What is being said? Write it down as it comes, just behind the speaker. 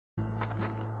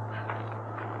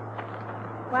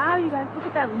Wow, you guys, look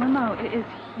at that limo. It is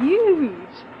huge.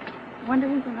 Wonder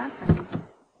who's in that thing.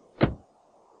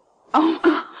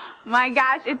 Oh, my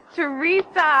gosh, it's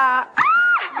Teresa. Ah!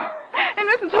 And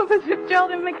Mrs. Lopez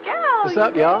Fitzgerald and Miguel. What's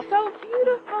up, y'all? So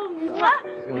beautiful.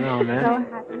 What's going on, man? So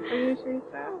happy for you,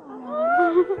 Teresa.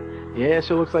 Yeah,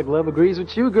 sure looks like love agrees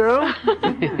with you, girl.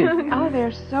 Oh,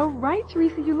 they're so right,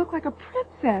 Teresa. You look like a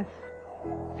princess.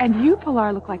 And you,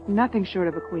 Pilar, look like nothing short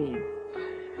of a queen.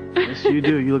 Yes, you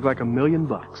do. You look like $1 million.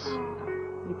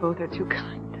 You both are too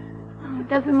kind. Oh,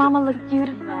 doesn't Mama look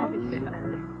beautiful?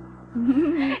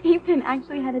 Ethan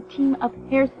actually had a team of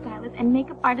hairstylists and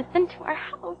makeup artists sent to our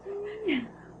house.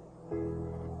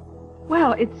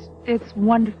 Well, it's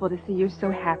wonderful to see you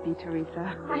so happy,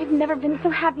 Teresa. I've never been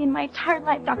so happy in my entire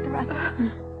life, Dr. Russell.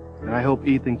 And I hope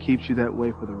Ethan keeps you that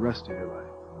way for the rest of your life.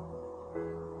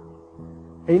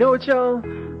 Hey, you know what, y'all?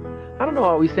 I don't know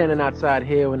why we standing outside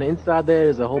here when inside there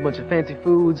is a whole bunch of fancy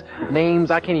foods,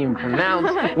 names I can't even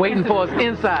pronounce, waiting for us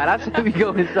inside. I say we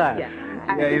go inside. Yeah.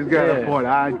 Yeah, he's got a point.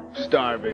 I'm starving.